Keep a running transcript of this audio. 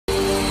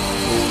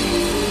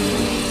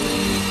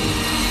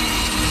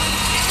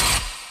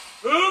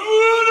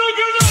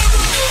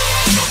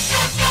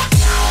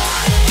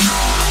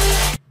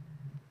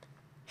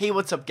Hey,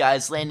 what's up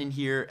guys, Landon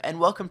here, and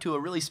welcome to a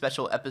really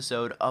special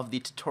episode of the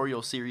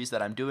tutorial series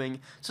that I'm doing.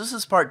 So this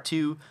is part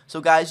 2.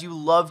 So guys, you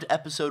loved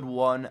episode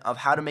 1 of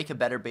how to make a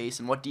better base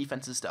and what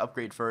defenses to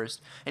upgrade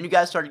first, and you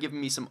guys started giving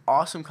me some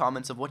awesome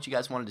comments of what you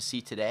guys wanted to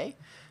see today.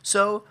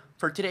 So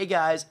for today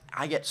guys,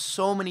 I get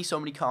so many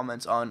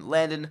comments on,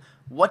 Landon,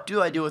 what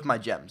do I do with my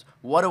gems?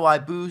 What do I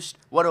boost?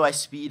 What do I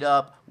speed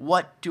up?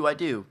 What do I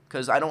do?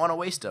 Because I don't want to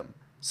waste them.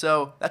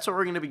 So that's what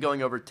we're going to be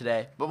going over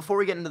today. But before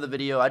we get into the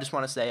video, I just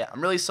want to say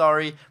I'm really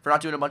sorry for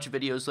not doing a bunch of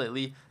videos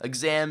lately.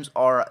 Exams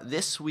are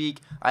this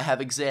week. I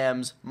have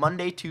exams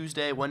Monday,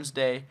 Tuesday,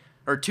 Wednesday,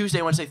 or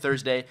Tuesday, Wednesday,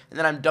 Thursday, and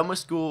then I'm done with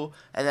school,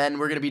 and then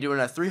we're going to be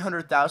doing a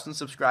 300,000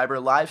 subscriber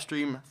live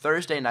stream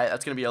Thursday night.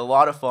 That's going to be a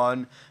lot of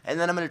fun, and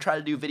then I'm going to try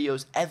to do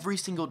videos every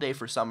single day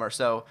for summer,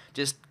 so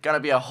just going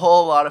to be a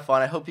whole lot of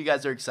fun. I hope you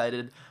guys are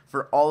excited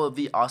for all of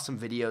the awesome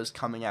videos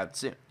coming out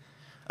soon.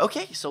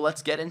 Okay, so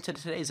let's get into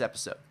today's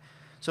episode.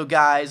 So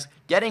guys,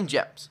 getting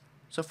gems.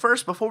 So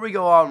first, before we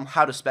go on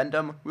how to spend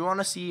them, we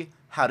want to see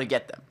how to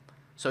get them.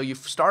 So you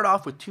start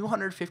off with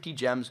 250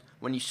 gems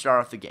when you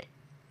start off the game.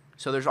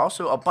 So there's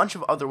also a bunch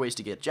of other ways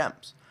to get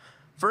gems.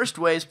 First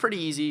way is pretty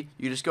easy.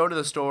 You just go to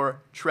the store,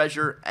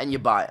 treasure, and you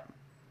buy them.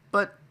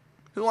 But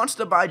who wants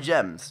to buy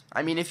gems?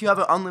 I mean, if you have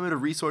an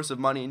unlimited resource of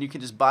money and you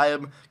can just buy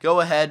them, go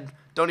ahead.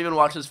 Don't even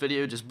watch this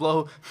video. Just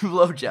blow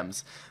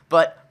gems.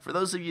 But for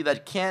those of you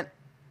that can't,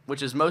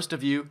 which is most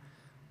of you,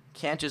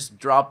 can't just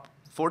drop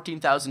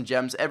 14,000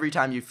 gems every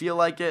time you feel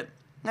like it,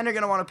 then you're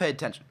going to want to pay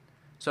attention.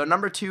 So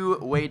number 2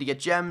 way to get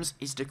gems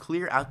is to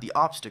clear out the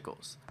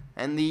obstacles.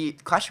 And the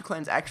Clash of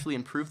Clans actually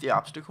improve the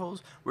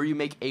obstacles where you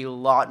make a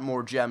lot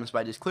more gems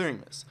by just clearing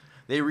this.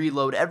 They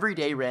reload every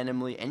day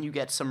randomly and you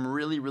get some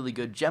really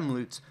good gem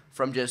loots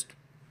from just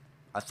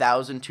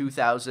 1,000,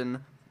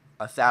 2,000,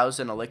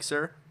 1,000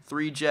 elixir,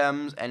 3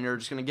 gems, and you're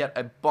just going to get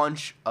a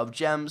bunch of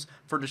gems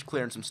for just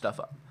clearing some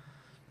stuff up.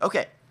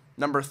 Okay,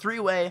 number 3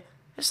 way.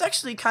 It's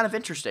actually kind of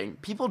interesting.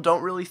 People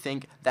don't really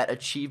think that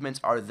achievements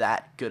are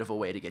that good of a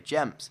way to get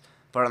gems.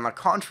 But on the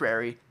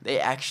contrary, they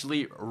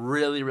actually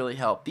really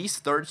help. These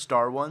 3rd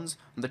star ones,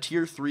 the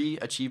tier 3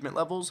 achievement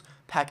levels,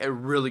 pack a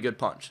really good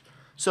punch.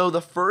 So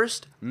the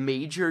first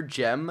major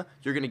gem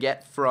you're going to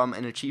get from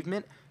an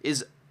achievement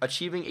is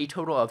achieving a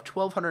total of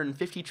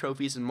 1,250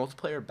 trophies in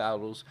multiplayer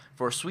battles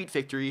for a sweet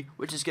victory,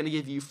 which is going to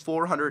give you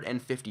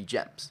 450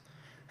 gems.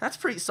 That's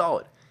pretty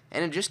solid,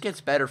 and it just gets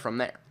better from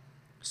there.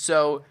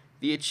 So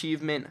the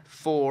achievement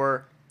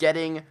for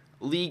getting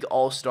League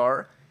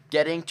All-Star,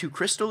 getting to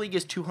Crystal League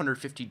is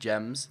 250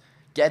 gems,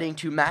 getting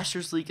to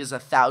Masters League is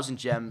 1,000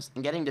 gems,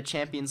 and getting to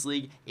Champions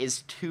League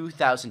is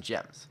 2,000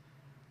 gems.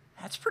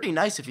 That's pretty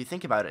nice if you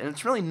think about it, and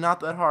it's really not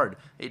that hard.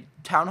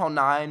 Town Hall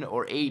 9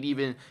 or 8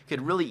 even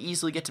could really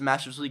easily get to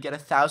Masters League, get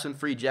 1,000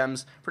 free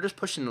gems for just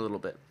pushing a little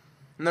bit.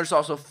 And there's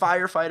also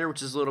Firefighter,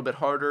 which is a little bit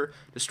harder.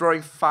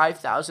 Destroying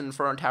 5,000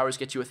 Inferno Towers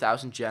gets you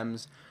 1,000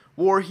 gems.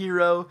 War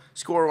Hero,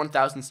 score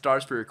 1,000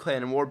 stars for your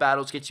clan and war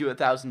battles, gets you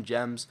 1,000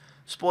 gems.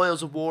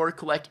 Spoils of War,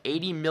 collect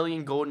 80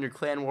 million gold in your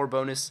clan war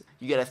bonus,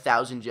 you get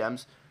 1,000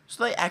 gems.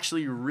 So they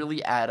actually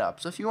really add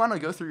up. So if you want to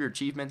go through your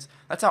achievements,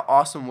 that's an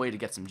awesome way to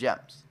get some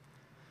gems.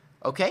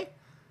 Okay,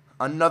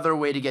 another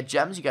way to get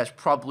gems, you guys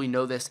probably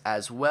know this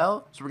as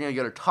well. So we're going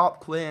to go to top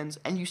clans,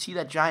 and you see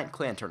that giant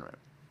clan tournament.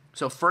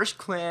 So first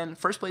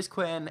place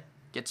clan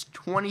gets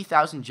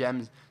 20,000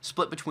 gems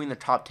split between the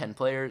top 10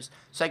 players.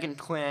 Second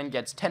clan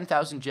gets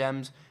 10,000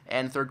 gems,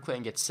 and third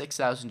clan gets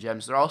 6,000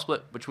 gems. They're all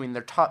split between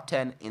their top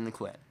 10 in the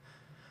clan.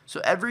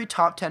 So every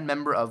top 10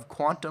 member of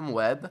Quantum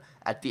Web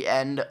at the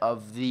end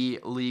of the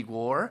League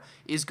War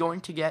is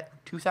going to get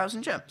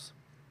 2,000 gems.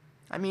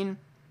 I mean,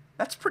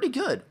 that's pretty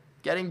good,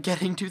 getting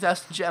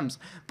 2,000 gems.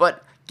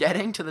 But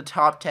getting to the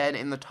top 10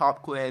 in the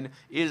top clan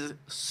is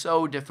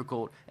so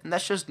difficult, and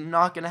that's just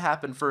not going to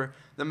happen for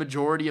the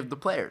majority of the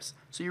players.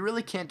 So you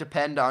really can't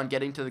depend on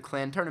getting to the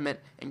clan tournament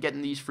and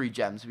getting these free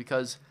gems,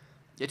 because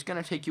it's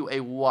going to take you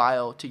a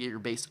while to get your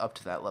base up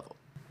to that level.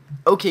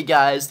 Okay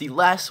guys, the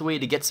last way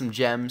to get some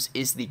gems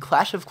is the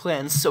Clash of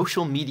Clans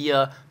social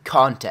media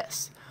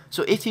contests.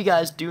 So if you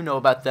guys do know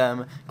about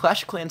them,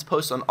 Clash of Clans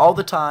posts on all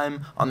the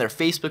time on their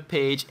Facebook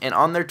page and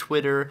on their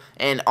Twitter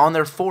and on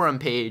their forum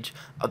page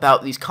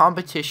about these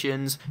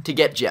competitions to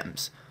get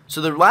gems. So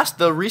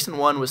the recent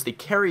one was the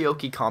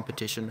karaoke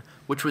competition,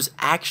 which was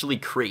actually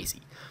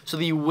crazy. So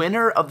the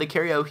winner of the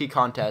karaoke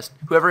contest,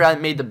 whoever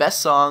made the best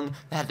song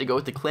that had to go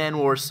with the Clan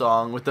Wars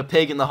song with the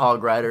pig and the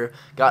hog rider,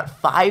 got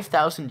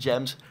 5,000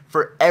 gems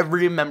for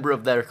every member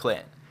of their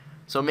clan.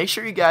 So make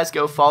sure you guys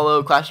go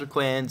follow Clash of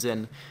Clans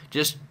and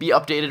just be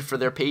updated for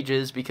their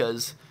pages,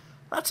 because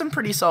that's some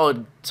pretty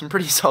solid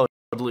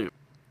loot.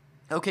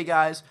 Okay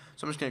guys,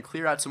 so I'm just going to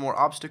clear out some more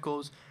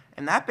obstacles,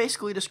 and that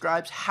basically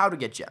describes how to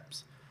get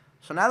gems.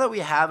 So now that we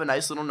have a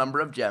nice little number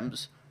of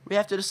gems, we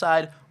have to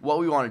decide what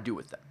we want to do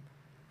with them.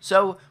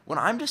 So when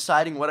I'm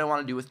deciding what I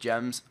want to do with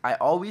gems, I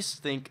always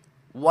think,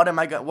 what am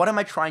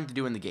I trying to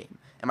do in the game?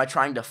 Am I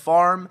trying to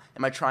farm?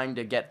 Am I trying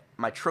to get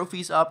my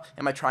trophies up?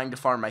 Am I trying to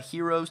farm my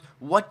heroes?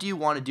 What do you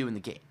want to do in the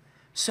game?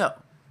 So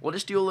we'll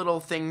just do a little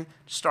thing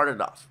to start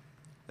it off.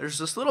 there's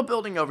this little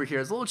building over here,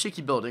 this little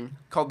cheeky building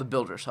called the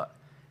Builder's Hut.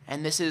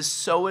 And this is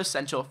so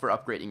essential for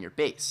upgrading your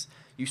base.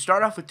 You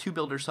start off with 2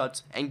 Builder's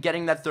Huts, and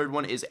getting that third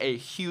one is a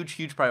huge,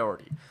 huge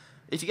priority.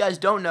 If you guys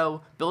don't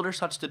know, Builder's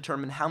Huts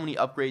determine how many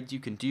upgrades you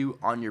can do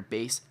on your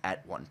base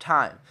at one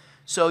time.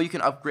 So you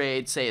can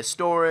upgrade, say, a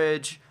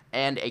storage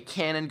and a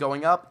cannon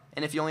going up,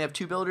 and if you only have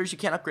 2 builders, you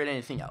can't upgrade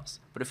anything else.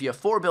 But if you have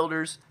 4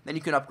 builders, then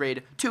you can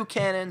upgrade 2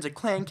 cannons, a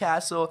clan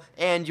castle,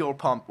 and your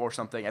pump or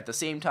something at the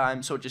same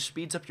time, so it just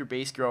speeds up your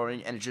base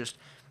growing, and it just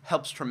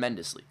helps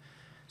tremendously.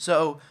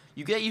 So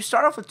you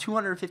start off with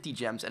 250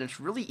 gems, and it's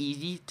really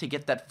easy to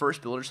get that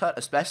first Builder's Hut,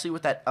 especially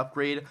with that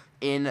upgrade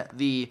in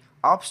the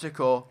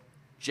obstacle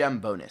gem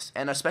bonus.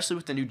 And especially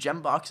with the new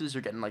gem boxes,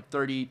 you're getting like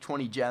 30,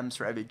 20 gems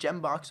for every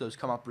gem box. Those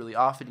come up really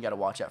often. You got to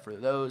watch out for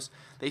those.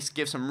 They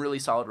give some really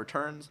solid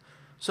returns.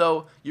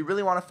 So you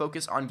really want to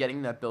focus on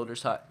getting that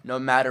Builder's Hut no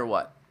matter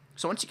what.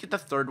 So once you get the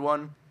third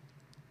one,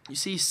 you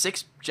see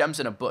 6 gems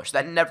in a bush.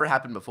 That never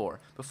happened before.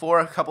 Before,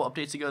 a couple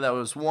updates ago, that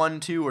was 1,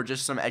 2, or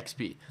just some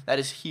XP. That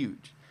is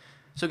huge.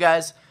 So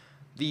guys,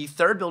 the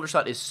third Builder's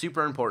Hut is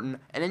super important.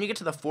 And then you get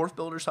to the 4th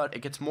Builder's Hut,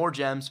 it gets more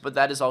gems, but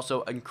that is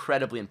also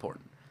incredibly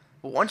important.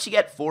 But once you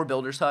get 4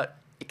 Builder's Hut,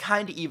 it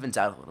kind of evens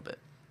out a little bit.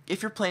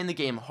 If you're playing the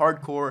game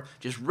hardcore,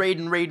 just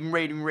raiding,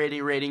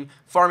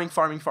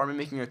 farming,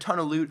 making a ton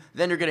of loot,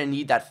 then you're going to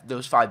need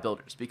those 5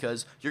 builders,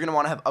 because you're going to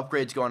want to have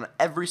upgrades going on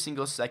every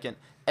single second,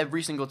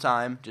 every single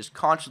time, just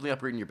constantly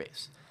upgrading your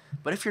base.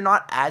 But if you're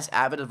not as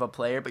avid of a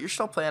player, but you're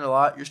still playing a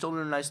lot, you're still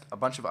doing a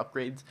bunch of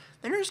upgrades,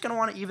 then you're just going to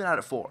want to even out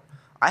at 4.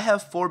 I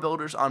have 4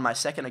 builders on my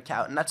second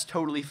account, and that's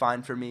totally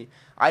fine for me.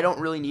 I don't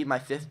really need my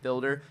 5th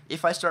builder.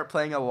 If I start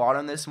playing a lot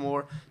on this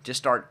more, just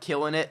start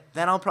killing it,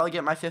 then I'll probably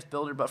get my 5th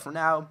builder. But for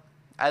now,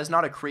 as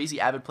not a crazy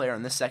avid player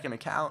on this second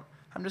account,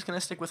 I'm just going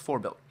to stick with 4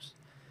 builders.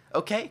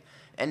 Okay,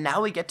 and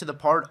now we get to the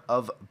part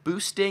of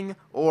boosting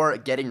or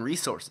getting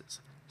resources.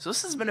 So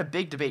this has been a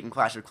big debate in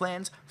Clash of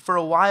Clans. For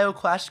a while,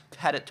 Clash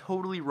had it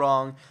totally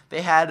wrong.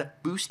 They had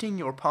boosting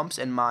your pumps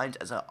and mines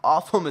as an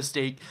awful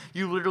mistake.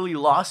 You literally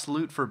lost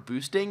loot for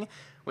boosting,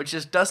 which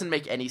just doesn't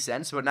make any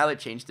sense, but now they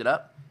changed it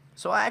up.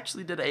 So I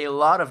actually did a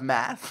lot of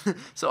math,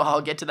 so I'll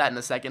get to that in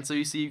a second. So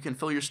you see, you can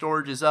fill your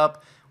storages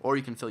up, or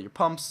you can fill your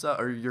pumps,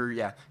 or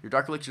your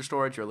dark elixir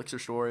storage, your elixir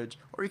storage,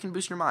 or you can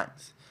boost your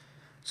mines.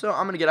 So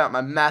I'm going to get out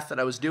my math that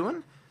I was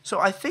doing. So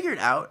I figured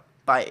out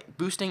by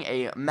boosting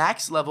a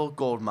max level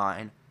gold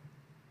mine,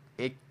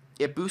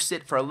 it boosts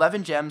it for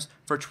 11 gems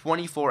for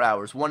 24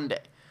 hours, one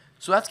day.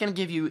 So that's going to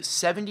give you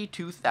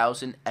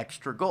 72,000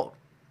 extra gold.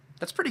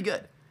 That's pretty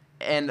good.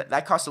 And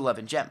that costs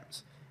 11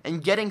 gems.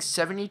 And getting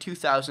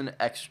 72,000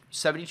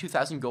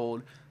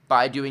 gold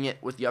by doing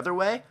it with the other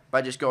way,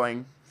 by just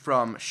going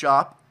from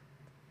shop,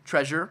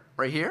 treasure,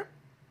 right here,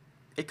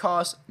 it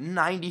costs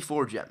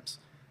 94 gems.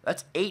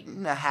 That's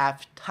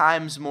 8.5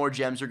 times more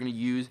gems you're going to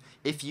use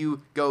if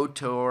you go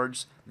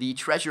towards the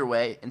treasure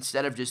way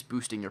instead of just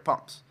boosting your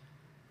pumps.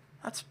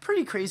 That's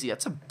pretty crazy.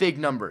 That's a big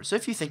number. So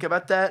if you think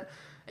about that,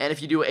 and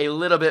if you do a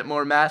little bit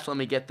more math, let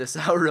me get this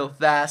out real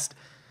fast.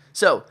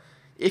 So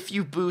if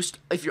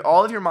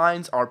all of your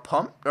mines are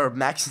pumped or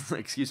max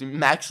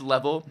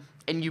level,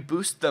 and you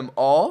boost them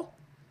all,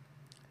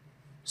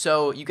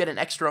 so you get an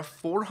extra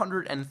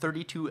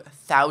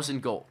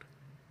 432,000 gold.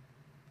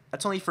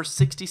 That's only for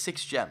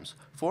 66 gems.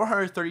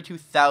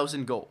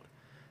 432,000 gold.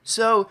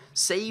 So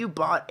say you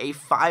bought a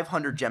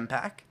 500 gem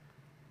pack.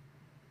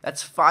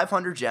 That's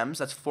 500 gems.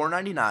 That's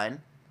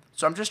 $4.99.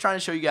 So I'm just trying to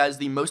show you guys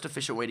the most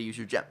efficient way to use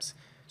your gems.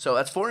 So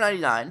that's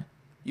 $4.99.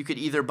 You could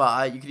either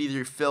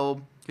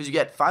fill, because you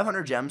get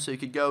 500 gems. So you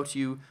could go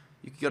to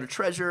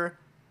treasure.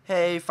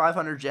 Hey,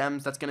 500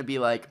 gems. That's gonna be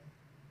like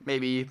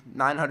maybe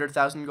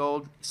 900,000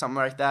 gold, something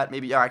like that.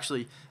 Maybe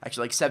actually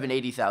like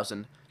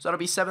 780,000. So that'll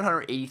be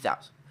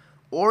 780,000.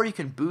 Or you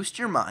can boost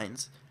your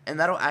mines, and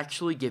that'll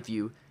actually give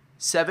you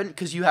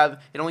because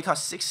it only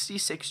costs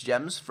 66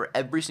 gems for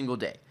every single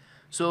day.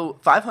 So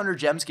 500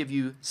 gems give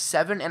you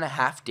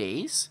 7.5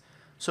 days.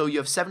 So you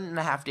have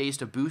 7.5 days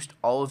to boost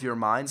all of your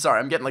mines. Sorry,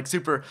 I'm getting like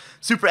super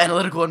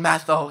analytical in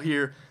math all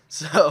here.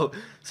 So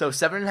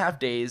 7.5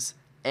 days,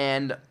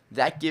 and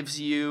that gives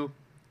you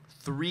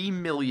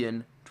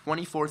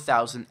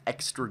 3,024,000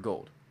 extra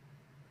gold.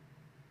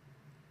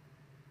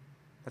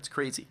 That's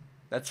crazy.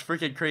 That's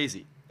freaking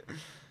crazy.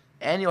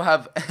 And you'll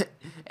have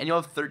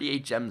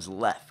 38 gems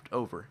left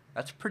over.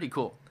 That's pretty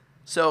cool.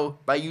 So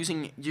by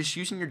using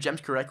your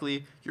gems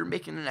correctly, you're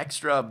making an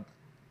extra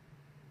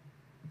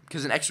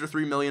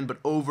 3 million, but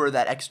over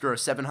that extra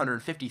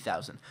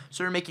 750,000.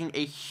 So you're making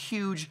a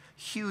huge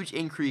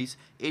increase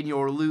in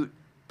your loot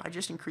by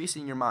just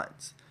increasing your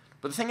mines.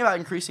 But the thing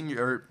about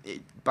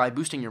by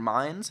boosting your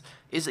mines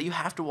is that you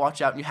have to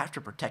watch out and you have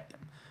to protect them.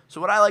 So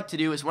what I like to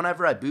do is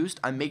whenever I boost,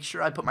 I make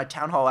sure I put my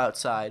Town Hall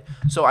outside.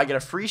 So I get a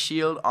free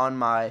shield on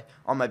my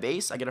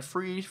base. I get a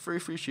free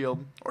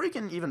shield. Or you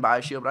can even buy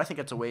a shield, but I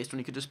think it's a waste when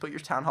you could just put your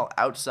Town Hall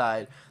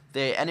outside.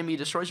 The enemy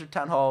destroys your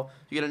Town Hall.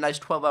 You get a nice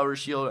 12-hour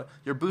shield.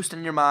 You're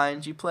boosting your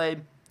mines. You play,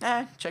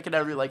 check it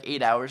every like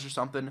 8 hours or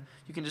something.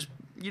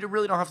 You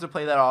really don't have to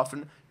play that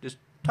often. Just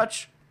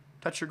touch,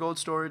 touch your gold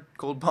storage,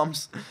 gold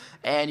pumps,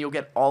 and you'll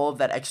get all of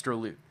that extra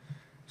loot.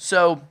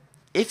 So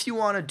if you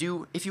want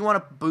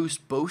to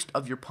boost both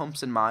of your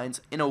pumps and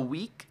mines in a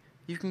week,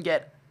 you can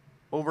get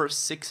over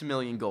 6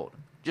 million gold.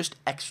 Just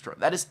extra.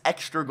 That is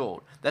extra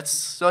gold.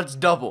 That's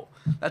double.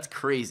 That's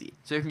crazy.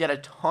 So you can get a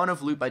ton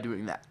of loot by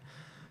doing that.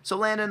 So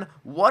Landon,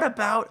 what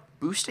about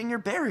boosting your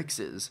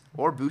barracks,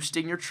 or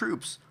boosting your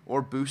troops,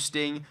 or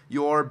boosting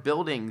your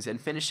buildings and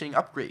finishing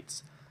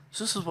upgrades?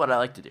 So this is what I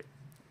like to do.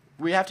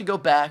 We have to go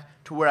back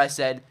to where I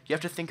said you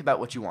have to think about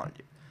what you want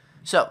to do.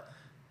 So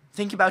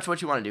think about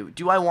what you want to do.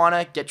 Do I want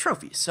to get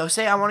trophies? So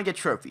say I want to get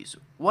trophies.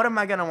 What am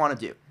I going to want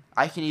to do?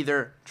 I can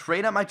either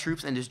trade up my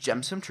troops and just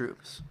gem some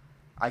troops.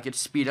 I could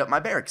speed up my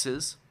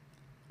barracks,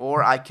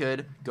 or I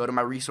could go to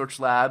my research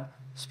lab,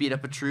 speed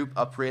up a troop,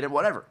 upgrade it,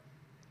 whatever.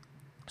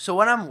 So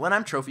when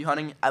I'm trophy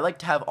hunting, I like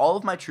to have all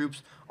of my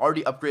troops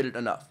already upgraded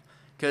enough,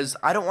 because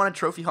I don't want to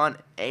trophy hunt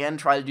and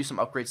try to do some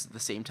upgrades at the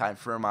same time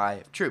for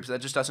my troops.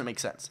 That just doesn't make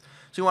sense.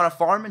 So you want to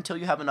farm until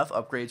you have enough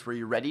upgrades where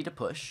you're ready to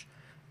push,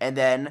 and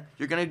then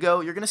you're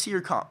gonna see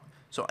your comp.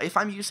 So if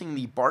I'm using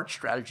the Bard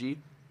strategy,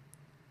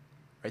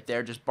 right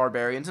there, just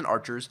barbarians and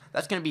archers,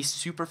 that's going to be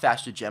super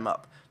fast to gem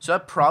up. So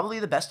probably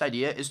the best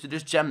idea is to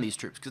just gem these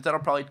troops, because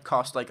that'll probably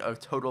cost like a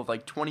total of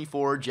like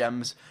 24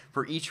 gems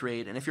for each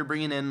raid. And if you're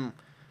bringing in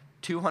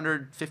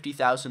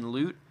 250,000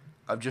 loot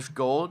of just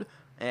gold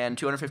and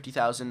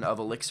 250,000 of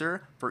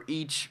elixir for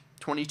each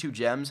 22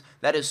 gems,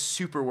 that is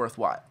super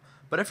worthwhile.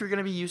 But if you're going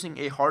to be using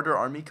a harder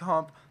army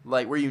comp,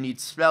 like where you need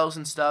spells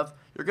and stuff,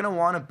 you're going to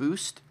want to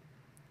boost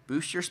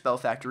your spell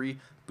factory,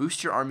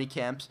 boost your army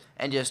camps,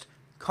 and just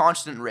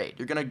constant raid.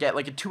 You're going to get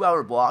like a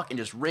 2-hour block and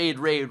just raid.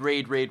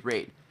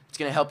 It's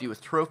going to help you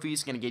with trophies,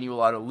 it's going to gain you a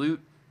lot of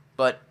loot,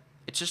 but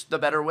it's just the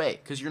better way,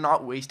 because you're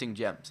not wasting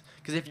gems.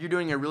 Because if you're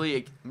doing a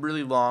really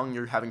long,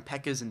 you're having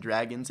P.E.K.K.as and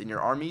dragons in your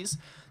armies,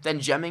 then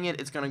gemming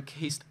it's going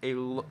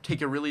to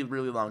take a really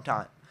long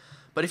time.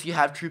 But if you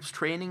have troops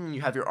training and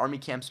you have your army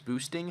camps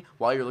boosting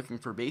while you're looking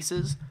for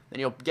bases, then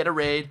you'll get a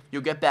raid,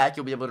 you'll get back,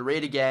 you'll be able to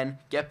raid again,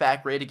 get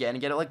back, raid again,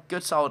 and get like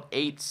good solid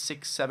 8,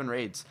 6, 7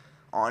 raids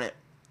on it,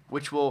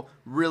 which will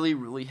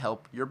really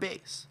help your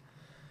base.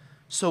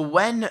 So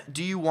when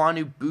do you want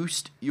to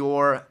boost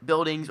your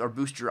buildings or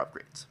boost your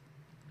upgrades?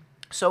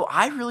 So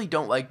I really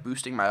don't like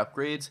boosting my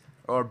upgrades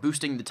or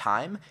boosting the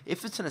time.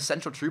 If it's an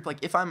essential troop, like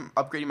if I'm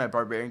upgrading my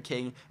Barbarian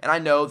King and I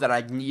know that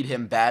I need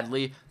him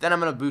badly, then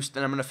I'm going to boost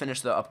and I'm going to finish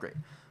the upgrade.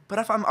 But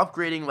if I'm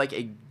upgrading like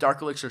a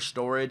Dark Elixir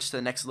storage to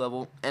the next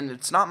level and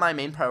it's not my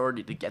main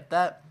priority to get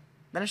that,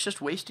 then it's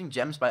just wasting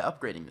gems by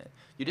upgrading it.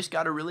 You just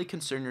got to really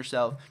concern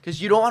yourself,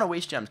 because you don't want to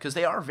waste gems, because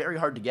they are very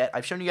hard to get.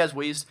 I've shown you guys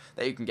ways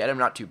that you can get them,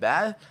 not too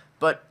bad,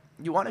 but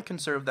you want to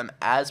conserve them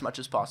as much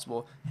as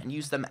possible and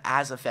use them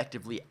as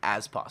effectively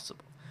as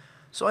possible.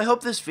 So I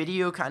hope this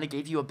video kind of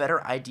gave you a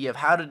better idea of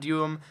how to do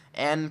them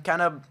and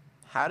kind of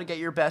how to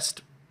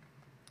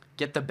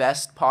get the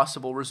best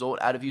possible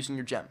result out of using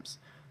your gems.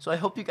 So I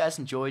hope you guys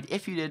enjoyed.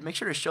 If you did, make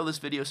sure to show this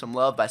video some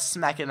love by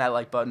smacking that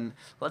like button.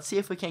 Let's see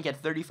if we can't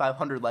get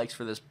 3,500 likes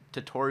for this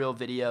tutorial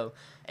video.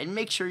 And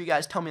make sure you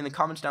guys tell me in the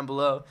comments down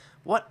below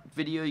what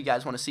video you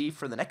guys want to see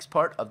for the next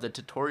part of the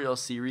tutorial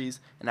series.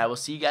 And I will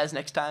see you guys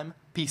next time.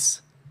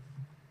 Peace.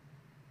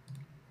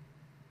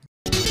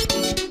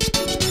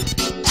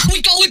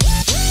 We going.